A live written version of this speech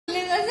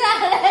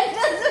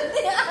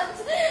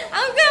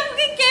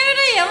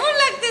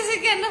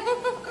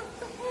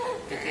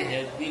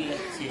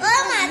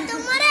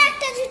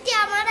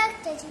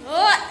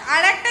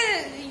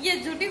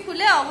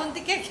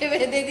চারটে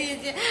বেঁধে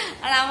দিয়েছে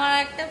আর আমার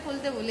একটা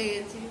খুলতে ভুলে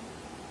গেছি।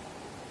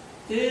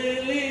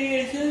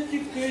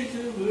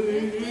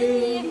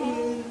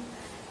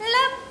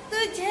 लब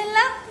तुझे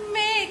लब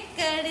में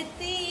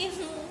करती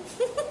हूँ।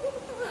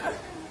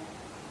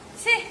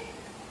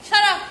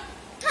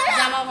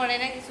 জামা পরে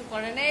না, কিছু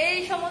পরে না, এই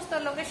সমস্ত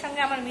লোকের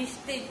সঙ্গে আমার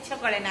মিশতে ইচ্ছা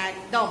করে না,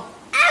 একদম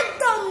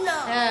একদম না।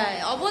 হ্যাঁ,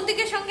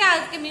 অবন্তিকের সঙ্গে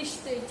আজকে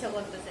মিশতে ইচ্ছা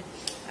করতেছে।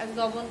 আজকে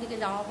অবন্তিকে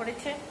জামা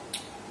পড়েছে।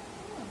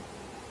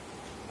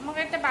 আমাকে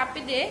একটা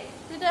পাপি দে,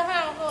 তুই তো এখন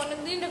আমাকে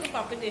অনেকদিন থেকে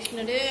পাপি দিস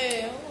না রে।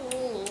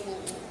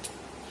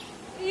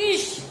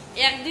 ইস,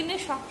 একদিনে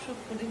শখ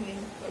করে নিয়ে।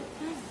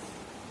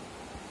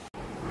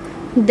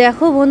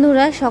 দেখো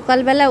বন্ধুরা,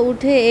 সকালবেলা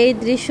উঠে এই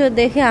দৃশ্য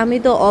দেখে আমি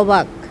তো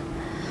অবাক।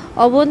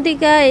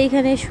 অবন্তিকা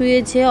এইখানে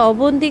শুয়েছে।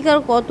 অবন্তিকার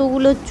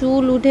কতগুলো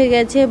চুল উঠে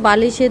গেছে,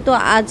 বালিশে তো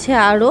আছে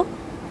আরও।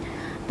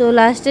 তো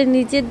লাস্টের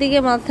নিচের দিকে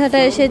মাথাটা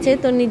এসেছে,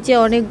 তো নিচে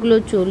অনেকগুলো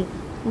চুল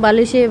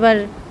বালিশে। এবার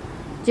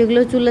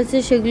যেগুলো চুল আছে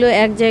সেগুলো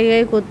এক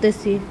জায়গায়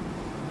করতেছি।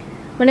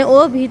 মানে ও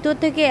ভিতর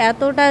থেকে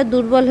এতটা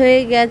দুর্বল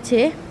হয়ে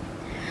গেছে,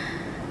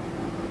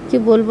 কি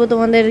বলবো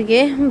তোমাদেরকে।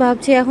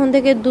 ভাবছি এখন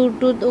থেকে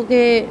দুধ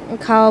ওকে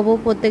খাওয়াবো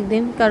প্রত্যেক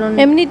দিন, কারণ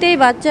এমনিতেই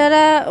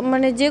বাচ্চারা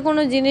মানে যে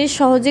কোনো জিনিস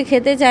সহজে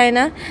খেতে চায়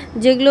না।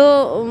 যেগুলো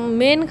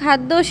মেন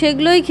খাদ্য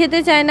সেগুলোই খেতে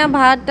চায় না,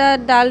 ভাত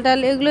ডাল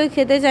এগুলোই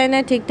খেতে চায় না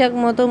ঠিকঠাক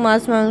মতো,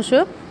 মাছ মাংস।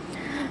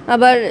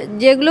 আবার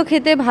যেগুলো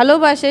খেতে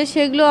ভালোবাসে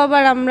সেগুলো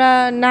আবার আমরা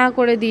না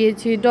করে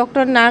দিয়েছি,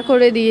 ডক্টর না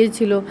করে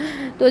দিয়েছিল।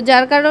 তো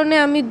যার কারণে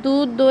আমি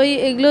দুধ দই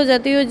এগুলো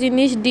জাতীয়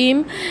জিনিস, ডিম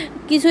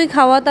কিছুই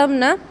খাওয়াতাম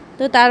না।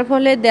 তো তার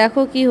ফলে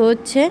দেখো কি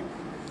হচ্ছে।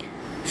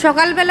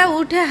 সকালবেলা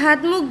উঠে হাত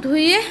মুখ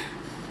ধুয়ে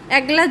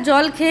এক গ্লাস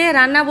জল খেয়ে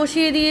রান্না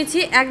বসিয়ে দিয়েছি।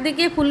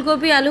 একদিকে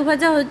ফুলকপি আলু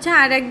ভাজা হচ্ছে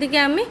আর একদিকে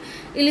আমি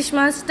ইলিশ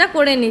মাছটা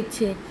করে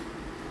নিচ্ছি।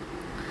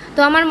 তো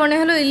আমার মনে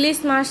হলো ইলিশ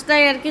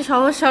মাছটাই আর কি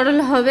সহজ সরল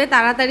হবে,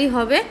 তাড়াতাড়ি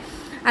হবে।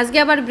 আজকে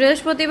আবার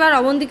বৃহস্পতিবার,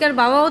 অবন্তিকার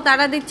বাবাও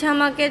তাড়া দিচ্ছে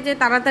আমাকে যে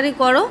তাড়াতাড়ি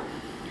করো।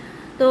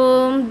 তো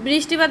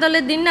বৃষ্টি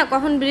বাদলের দিন না,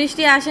 কখন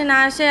বৃষ্টি আসে না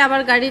আসে,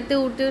 আবার গাড়িতে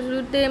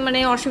উঠতে মানে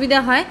অসুবিধা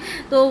হয়।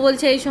 তো ও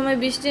বলছে এই সময়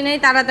বৃষ্টি নেই,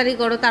 তাড়াতাড়ি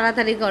করো।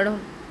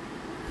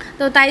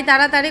 তো তাই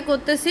তাড়াতাড়ি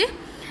করতেছি।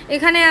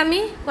 এখানে আমি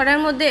কড়ার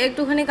মধ্যে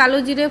একটুখানি কালো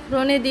জিরে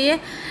ফোড়নে দিয়ে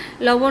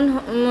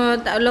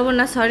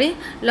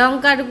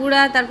লঙ্কার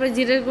গুঁড়া, তারপরে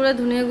জিরের গুঁড়া,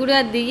 ধনিয়া গুঁড়া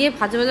দিয়ে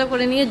ভাজা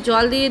করে নিয়ে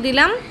জল দিয়ে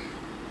দিলাম।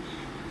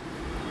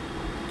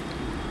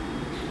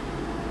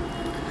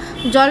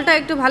 জলটা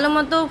একটু ভালো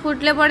মতো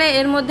ফুটলে পরে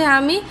এর মধ্যে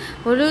আমি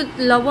হলুদ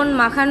লবণ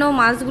মাখানো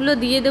মাছগুলো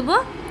দিয়ে দেব,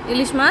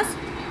 ইলিশ মাছ।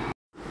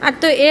 আর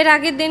তো এর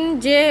আগের দিন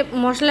যে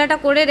মশলাটা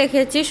করে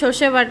রেখেছি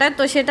সর্ষে বাটা,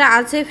 তো সেটা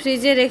আছে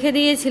ফ্রিজে রেখে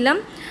দিয়েছিলাম।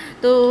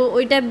 তো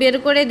ওইটা বের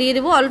করে দিয়ে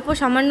দেবো, অল্প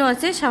সামান্য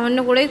আছে, সামান্য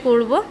করেই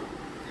করব।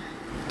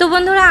 তো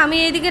বন্ধুরা, আমি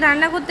এইদিকে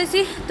রান্না করতেছি।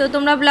 তো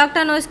তোমরা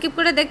ব্লগটা নো স্কিপ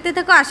করে দেখতে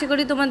থাকো, আশা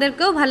করি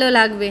তোমাদেরকেও ভালো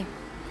লাগবে।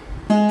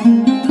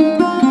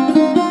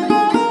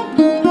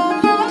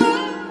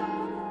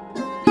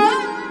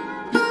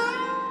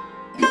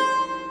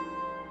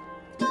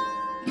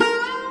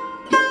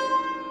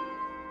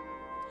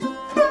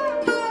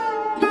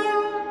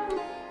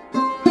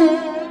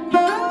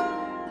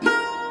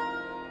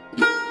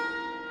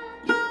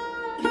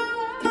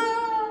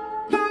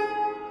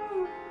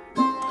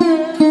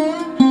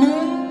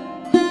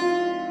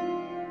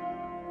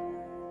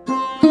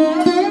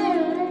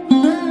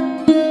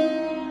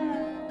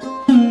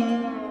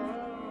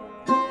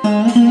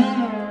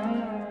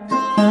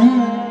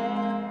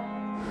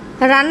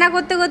 রান্না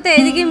করতে করতে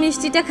এদিকে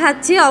মিষ্টিটা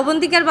খাচ্ছি।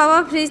 অবন্তিকার বাবা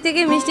ফ্রিজ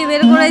থেকে মিষ্টি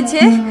বের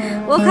করেছে,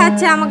 ও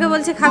খাচ্ছে, আমাকে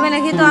বলছে খাবে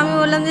নাকি। তো আমি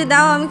বললাম যে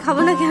দাও, আমি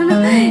খাবো না কেন,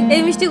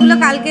 এই মিষ্টিগুলো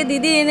কালকে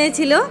দিদি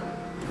এনেছিল।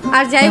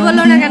 আর যাই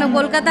বলো না কেন,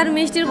 কলকাতার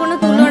মিষ্টির কোনো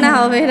তুলনা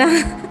হবে না।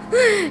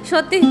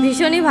 সত্যি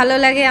ভীষণই ভালো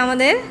লাগে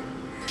আমাদের।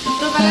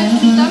 ছোটবেলায়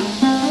শুনতাম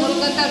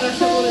কলকাতার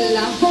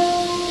রসগোল্লা,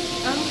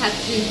 আমি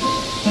খাচ্ছি।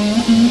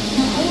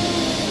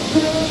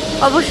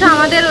 অবশ্য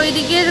আমাদের ওই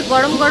দিকের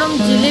গরম গরম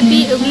জিলিপি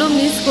এগুলো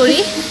মিস করি।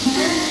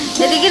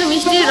 এদিকের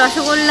মিষ্টি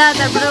রসগোল্লা,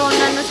 তারপরে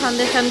অন্যান্য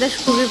সন্দেশ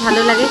খুবই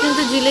ভালো লাগে।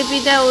 কিন্তু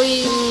জিলিপিটা ওই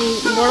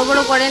বড়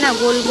বড় করে না,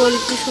 গোল গোল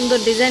কি সুন্দর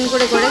ডিজাইন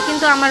করে,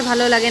 কিন্তু আমার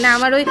ভালো লাগে না।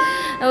 আমার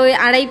ওই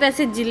আড়াই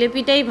প্যাসের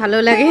জিলিপিটাই ভালো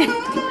লাগে।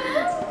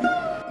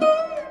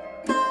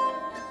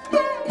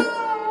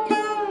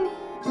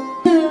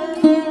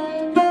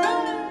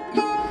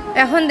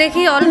 এখন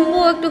দেখি অল্প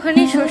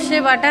একটুখানি সর্ষে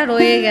বাটা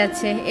রয়ে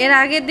গেছে। এর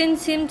আগের দিন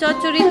সিম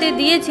চচ্চড়িতে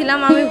দিয়েছিলাম,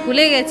 আমি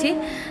ভুলে গেছি।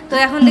 তো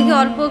এখন দেখি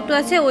অল্প একটু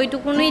আছে,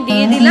 ওইটুকুনই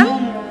দিয়ে দিলাম।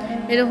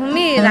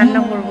 এরকমই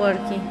রান্না করবো আর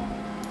কি।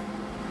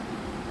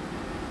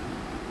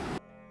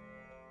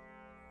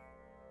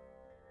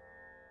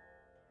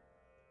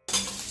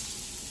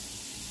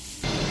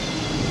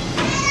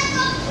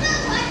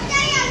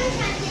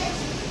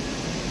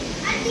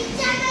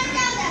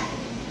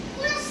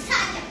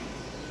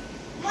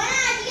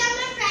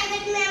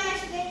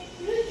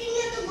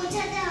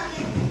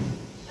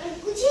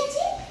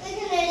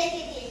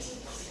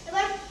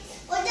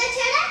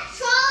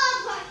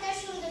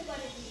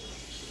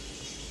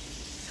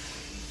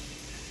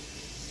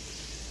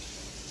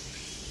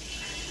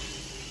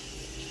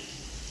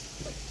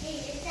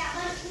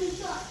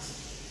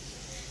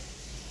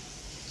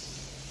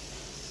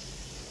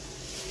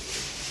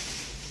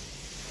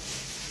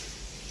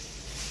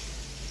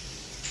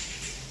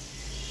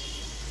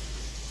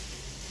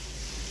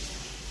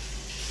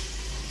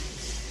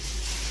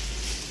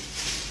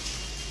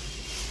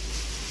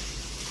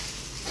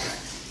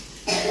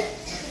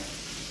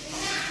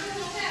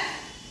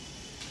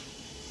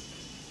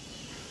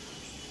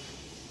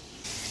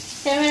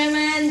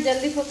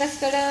 जल्दी फोकस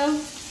करो।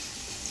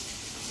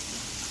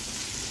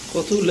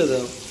 কতগুলো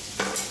দাও?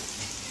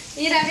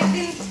 এর আগের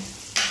দিন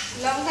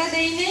লঙ্কা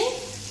দেই নেই,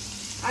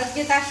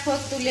 আজকে তার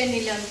শোধ তুলে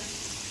নিলাম।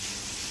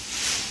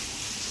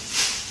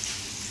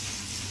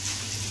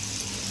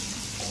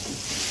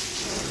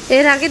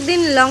 এর আগের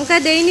দিন লঙ্কা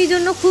দেইনি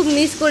জন্য খুব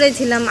মিস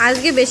করেছিলাম,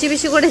 আজকে বেশি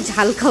বেশি করে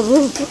ঝাল খাবো,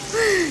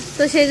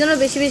 তো সেই জন্য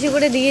বেশি বেশি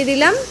করে দিয়ে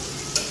দিলাম।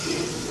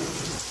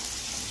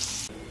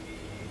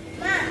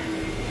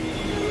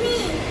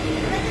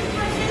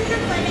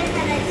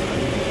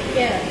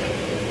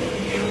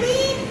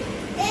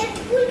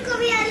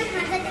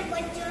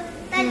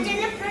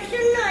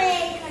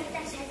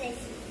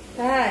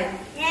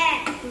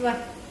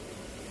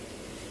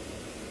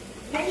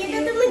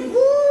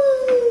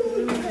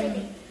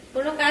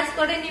 কোনো কাজ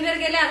করে নিবার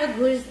গেলে আগে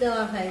ঘুষ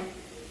দেওয়া হয়,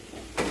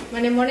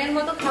 মানে মনের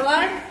মতো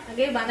খাবার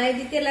আগে বানাই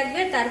দিতে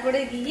লাগবে, তারপরে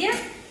গিয়ে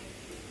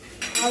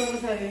আর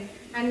বসাবে,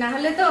 আর না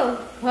হলে তো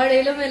ঘর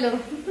এলোমেলো।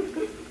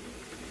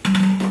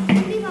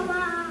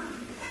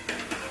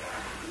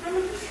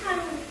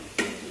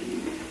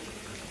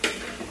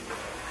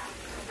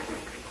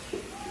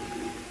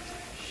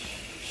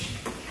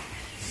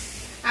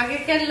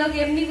 আগেকার লোক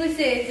এমনি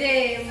কইছে যে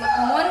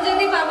মন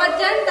যদি পাবার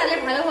চান তাহলে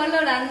ভালো ভালো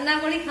রান্না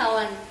করে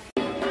খাওয়ান।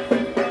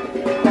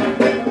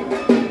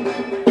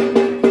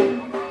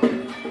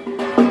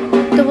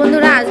 তো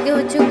বন্ধুরা, আজকে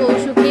হচ্ছে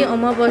কৌশুকী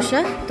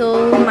অমাবস্যা, তো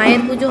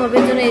মায়ের পুজো হবে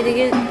জন্য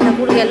এদিকে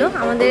ঠাকুর গেল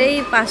আমাদের এই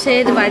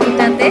পাশের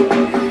বাড়িটাতে,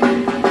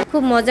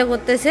 খুব মজা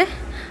করতেছে।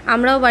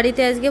 আমরাও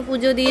বাড়িতে আজকে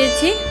পুজো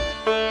দিয়েছি।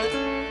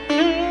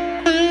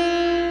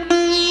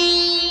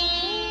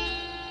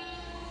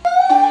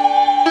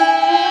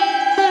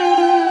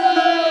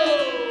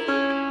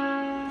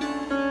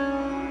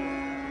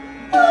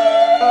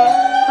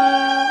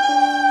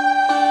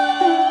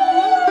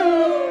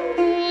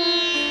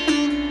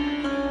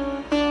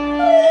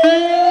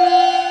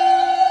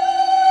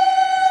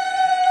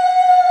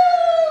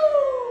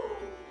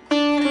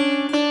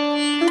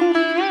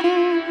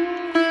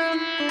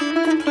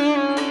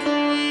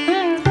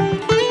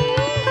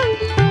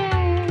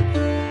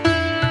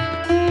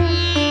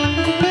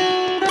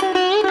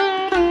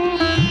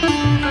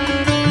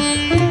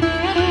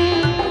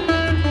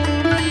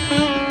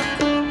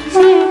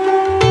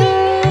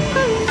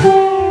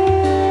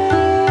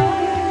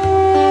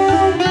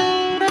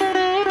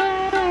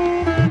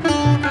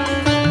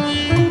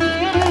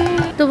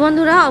 তো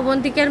বন্ধুরা,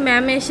 অবন্তিকার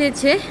ম্যাম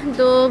এসেছে,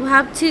 তো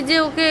ভাবছি যে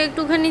ওকে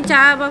একটুখানি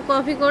চা বা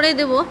কফি করে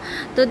দেব।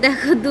 তো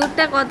দেখো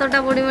দুধটা কতটা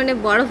পরিমাণে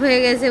বরফ হয়ে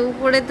গেছে,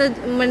 উপরে তো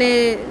মানে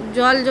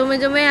জল জমে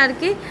জমে আর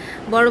কি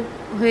বরফ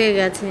হয়ে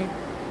গেছে।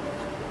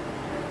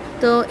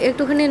 তো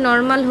একটুখানি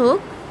নর্মাল হোক,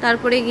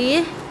 তারপরে গিয়ে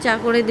চা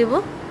করে দেব।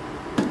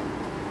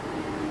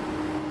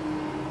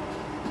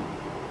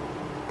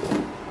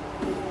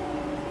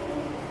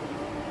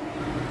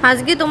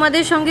 আজকে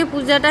তোমাদের সঙ্গে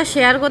পূজাটা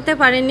শেয়ার করতে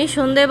পারিনি,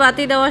 সন্ধে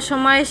বাতি দেওয়ার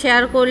সময়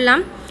শেয়ার করলাম,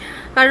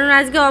 কারণ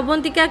আজকে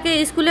অবন্তিকাকে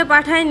স্কুলে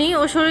পাঠায়নি,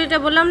 ও শরীরটা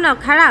বললাম না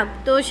খারাপ,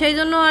 তো সেই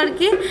জন্য আর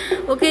কি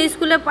ওকে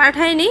স্কুলে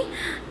পাঠায়নি,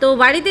 তো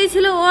বাড়িতেই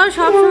ছিল। ও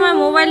সব সময়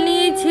মোবাইল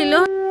নিয়েই ছিল।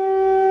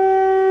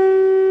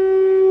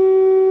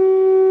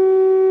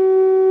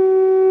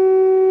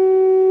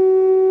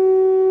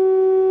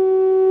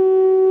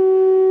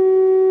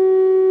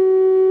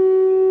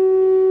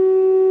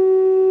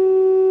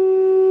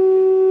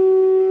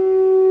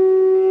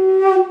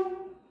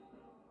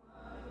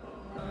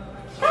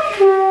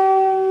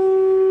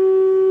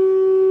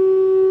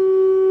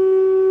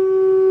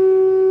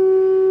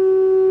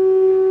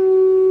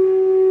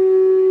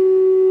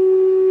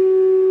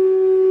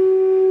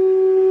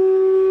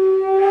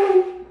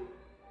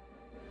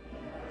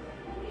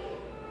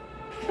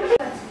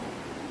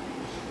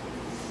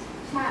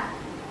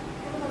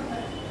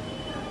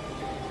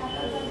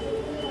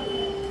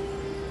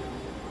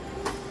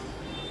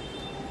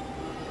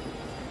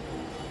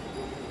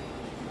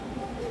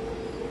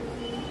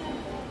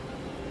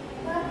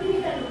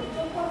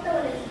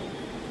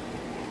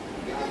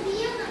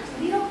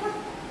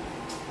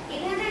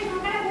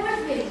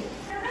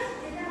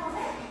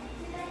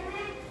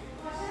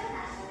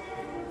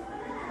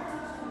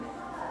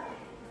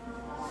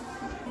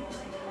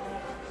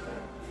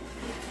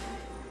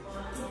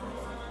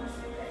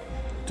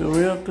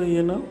 তুমিও একটু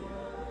ইয়ে নাও।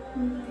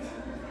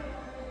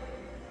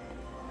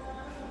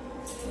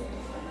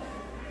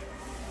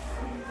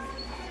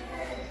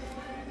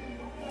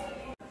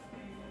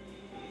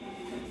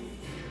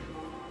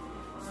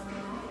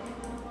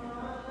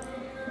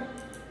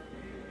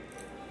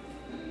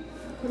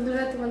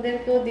 বন্ধুরা,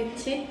 তোমাদেরকেও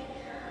দিচ্ছি।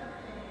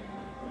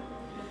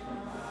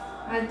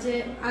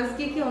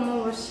 আজকে কি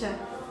অমাবস্যা,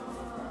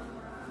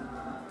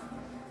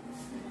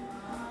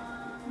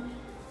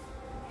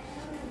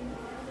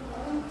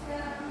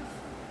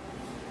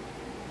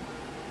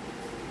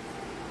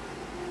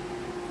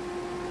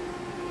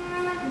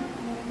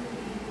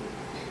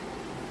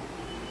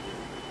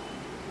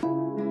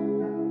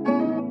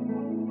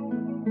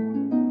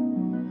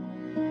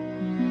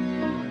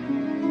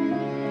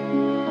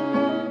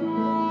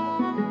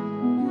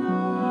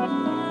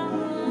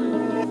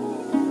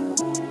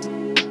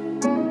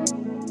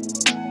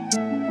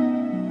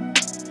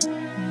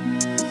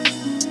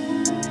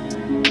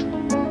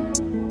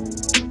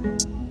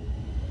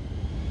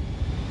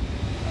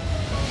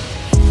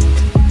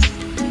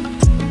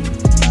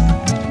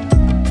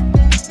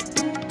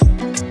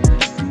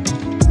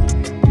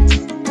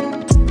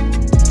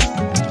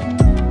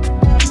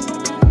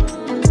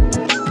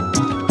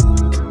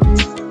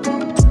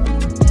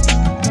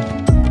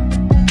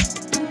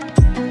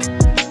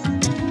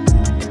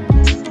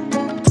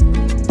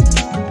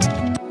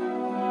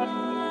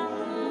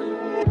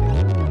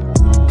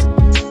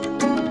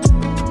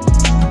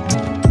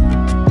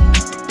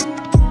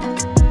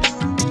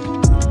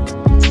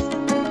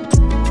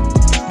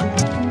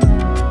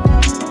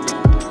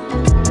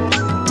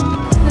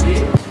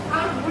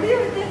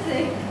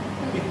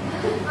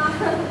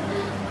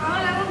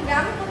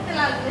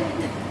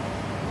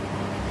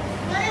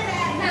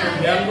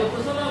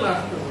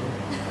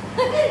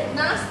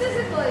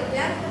 নাচতেছে কই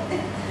ব্যায়াম করতে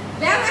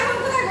ব্যায়াম এখন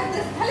কোথায়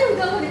করতেছে খালি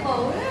উঠাউঠি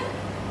পাও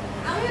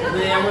আমি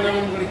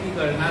এমন করে কি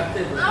করে নাচতে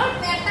আমার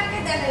পেটটাকে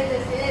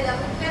দেখাইতেছে এই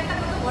দেখো পেটটা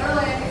কত বড়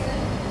হয়ে গেছে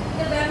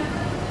এটা ব্যায়াম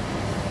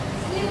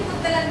স্লিম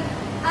করতে লাগে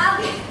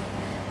আগে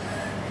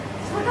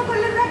ছোট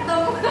করলে পেট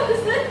দম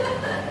করছে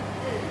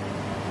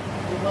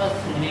বাস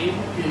স্লিম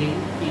ট্রিম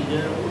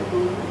ফিগার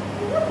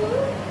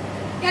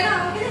কেন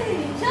আমাকে দেখে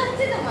ইচ্ছা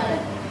হচ্ছে তোমার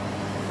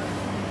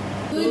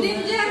 2 দিন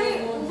যে আমি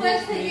উপবাস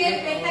থেকে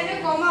পেটটাকে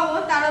কমাবো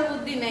তারও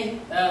বুদ্ধি নাই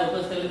হ্যাঁ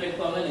উপবাস করলে পেট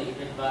কমে না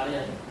পেট বাড়ে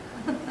যায়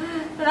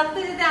রক্ত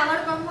যদি আবার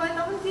কম হয়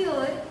তখন কি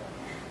হয়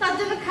তার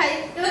জন্য খাই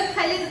এবার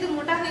খাইলে যদি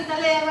মোটা হই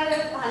তাহলে আবার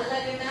ভালো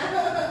লাগে না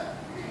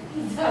কি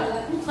জ্বালা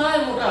কোথায়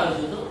মোটা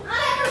হয়েছে তো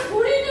আরে এখন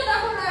ঘুরি তো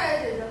দেখো না এই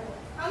দেখো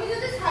আমি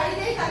যদি শাড়ি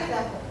দেই তাহলে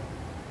দেখো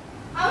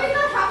আমি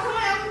তো সব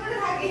সময় এমন করে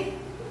থাকি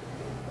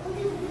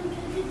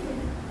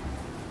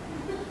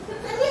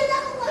আমি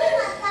দেখো করে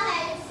মাথা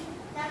হয়ে গেছি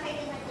না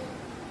খাইতে খাইতে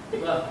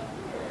বাহ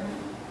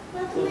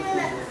তুমি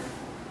না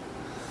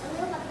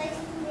আমিও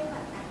পাতাইছি তুমি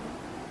পাতা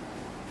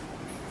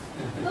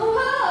তো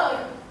ভাই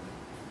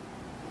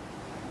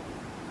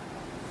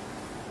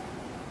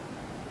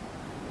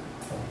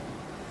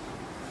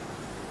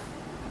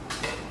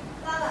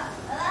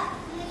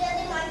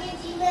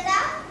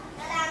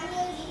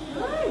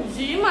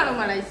জিম আরো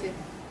মারাইছে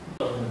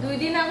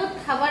 2 দিন আগত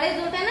খাবারে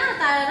জোটে না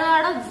তারও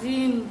আরো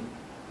জিম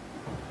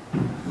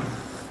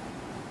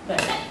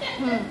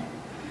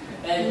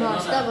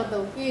নষ্ট কত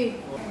কি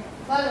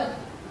বলো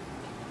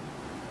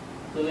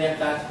তুমি এক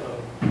কাজ করো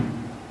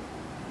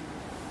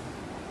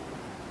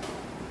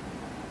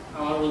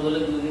আমার বদলে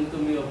 2 দিন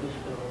তুমি অফিস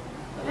করো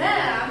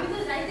হ্যাঁ আমি তো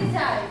যাইতে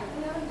চাই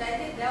তুমি এখন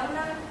যাইতে দাও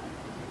না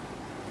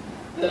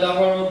তাহলে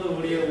আমার মতো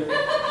ঘুরিয়ে হবে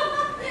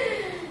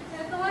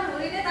তোমার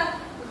হরিতে তা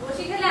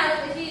বসি খেলে আরো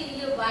বেশি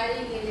বাড়ি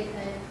গেলে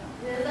খায়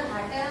যেটা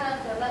হাঁটা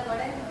চলা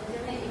করে ওই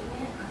জন্য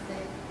এখানে আসে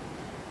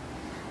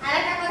আর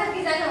একটা কথা কি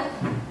জানো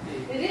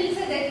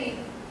রিলসে দেখি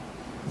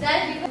যাই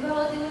বিবাহ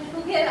জীবন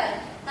সুখে হয়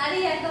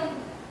তারই একদম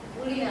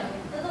ভুলি আমি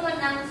তো তোমার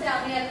নাম হচ্ছে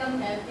আমি একদম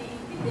হ্যাপি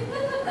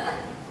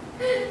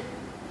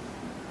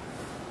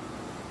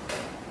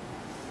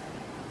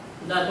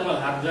না তোমার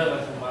হাত ধোয়া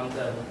আছে মানতে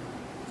হবে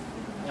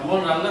এমন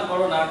রান্না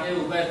করো না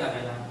খেয়ে উপায়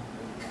থাকে না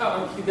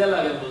আমার খিদে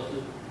লাগে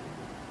প্রচুর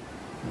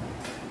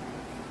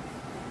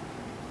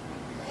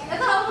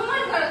এটা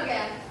অপমান করো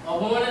কেন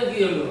অপমানের কি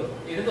হলো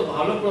এটা তো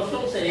ভালো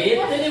প্রশংসা এর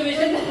থেকে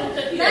বেশি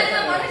প্রশংসা কি না না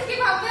মানুষ কি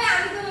ভাববে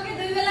আমি তোমাকে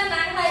 2 বেলা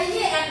না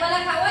খাইয়ে এক বেলা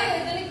খাওয়াই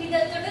ওই জন্য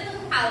খিদের চোটে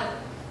তুমি খাও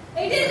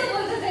এইটাই তো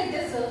বলতে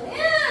চাইতেছো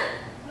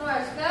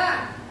নমস্কার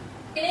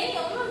এই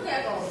অমন কে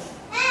কও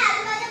হ্যাঁ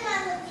আলু ভাজা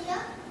মাছ হচ্ছিল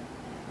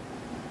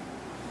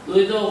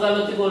তুই তো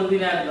ওকালতি করবি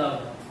না একদম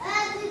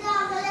তুই তো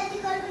ওকালতি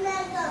করবি না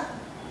একদম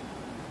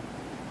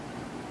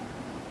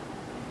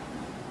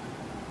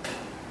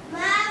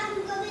মা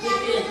কবি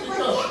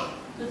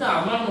তুই তো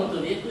আমার মতো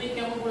রে তুই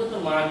কেমন করে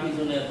তোর মার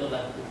পিছনে এত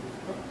লাগতেছিস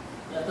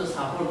এত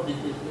সাপোর্ট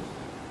দিতেছিস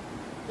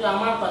তুই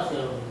আমার পাশে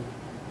রবি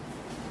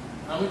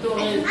আমি তো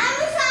আমি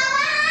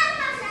সবার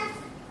পাশে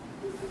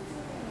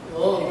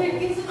ও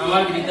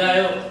আমার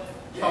বিধায়ক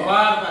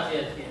সবার পাশে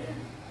আছে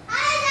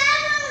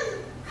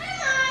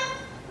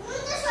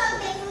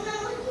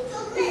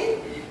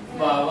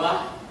বাবা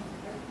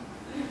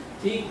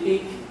ঠিক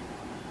ঠিক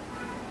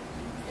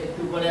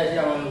একটু পরে আসি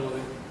আমাকে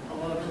বলবে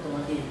আমার তো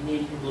তোমাকে এমনি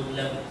একটু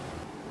বললাম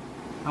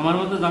আমার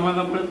মতো জামা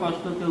কাপড়ে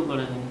কষ্ট কেউ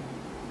করে না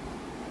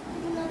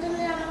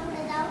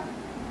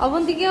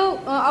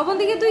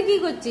অবন্তিকে তুই কি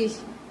করছিস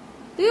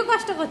তুইও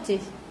কষ্ট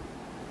করছিস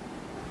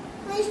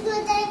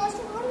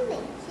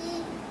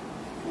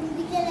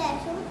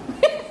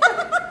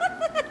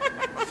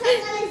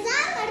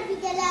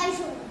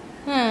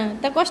হ্যাঁ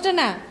তা কষ্ট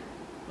না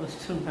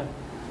কষ্ট না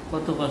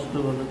কত কষ্ট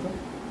বলো তো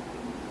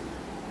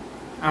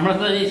আমরা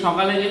তো এই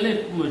সকালে গেলে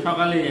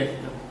সকালেই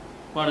আসতাম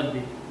পরের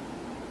দিন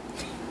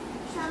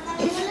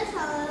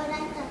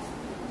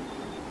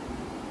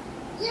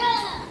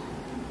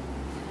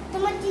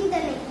তোমার চিন্তা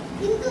নেই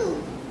কিন্তু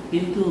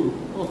কিন্তু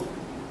ও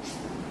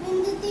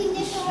কিন্তু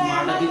 3টের সময়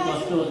মাটা কি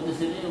কষ্ট হচ্ছে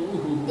রে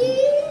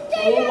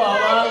ও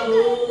বাবা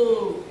গো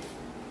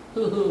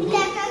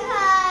লেখা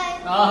খায়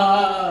আহা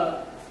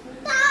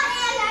তা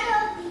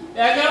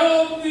 11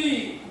 অবধি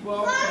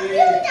বাপরে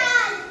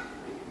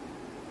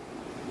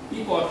কি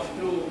কষ্ট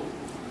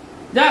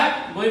যা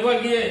বই পড়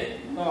গিয়ে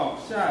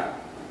নকশা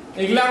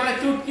এগুলা আমরা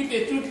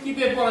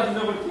চুটকিতে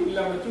পড়াশোনা করছি এগুলা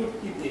আমরা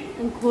চুটকিতে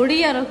ঘড়ি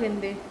আরো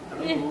কেন্দে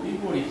ঘড়ি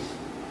পড়িস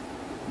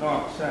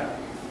নকশা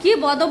কি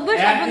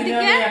বদভ্যাস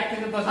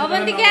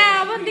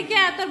অবন্তিকে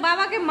তোর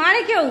বাবাকে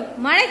মারে কেউ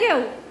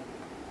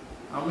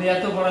আমি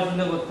এত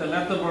পড়াশোনা করতাম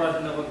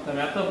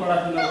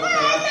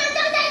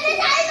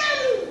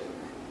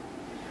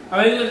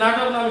আমি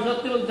নাটক না আমি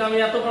সত্যি বলছি আমি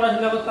এত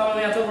পড়াশোনা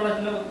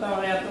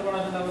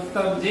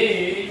করতাম যে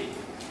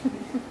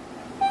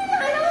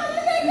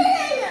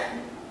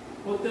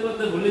করতে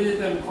করতে ভুলে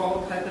যেতাম খবর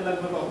খাইতে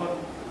লাগবে কখন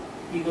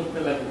কি করতে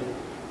লাগবে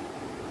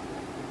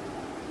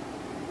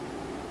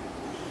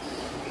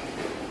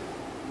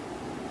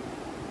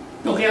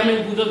তোকে আমি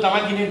পুজোর জামা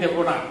কিনে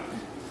দেবো না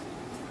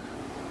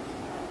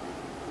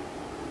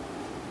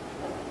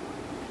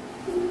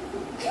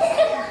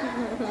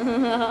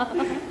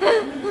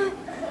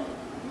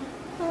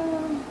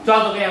চল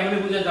তোকে এমনি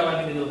বুঝে জামা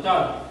কিনে দেবো,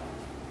 চল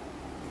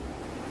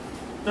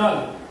চল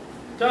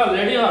চল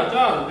রেডি হ,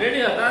 চল রেডি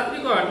হ, তাড়াতাড়ি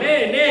কর, নে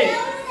নে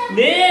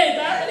নে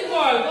তাড়াতাড়ি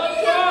কর, চল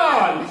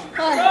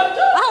চল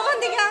চল। আমার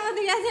দিকে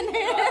আছে নে।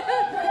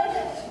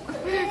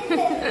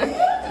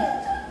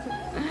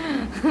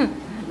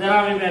 দাঁড়া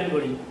আমি ব্যান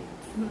করি।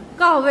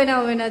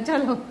 হবে না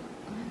চলো।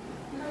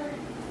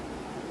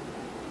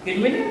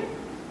 কিনবি না?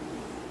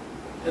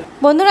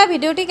 বন্ধুরা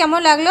ভিডিওটি কেমন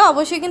লাগলো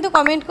অবশ্যই কিন্তু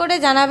কমেন্ট করে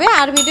জানাবে,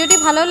 আর ভিডিওটি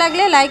ভালো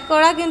লাগলে লাইক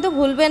করা কিন্তু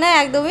ভুলবে না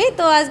একদমই।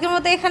 তো আজকের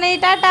মতো এখানেই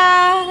টাটা,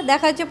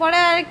 দেখা হচ্ছে পরে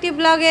আরেকটি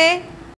ব্লগে।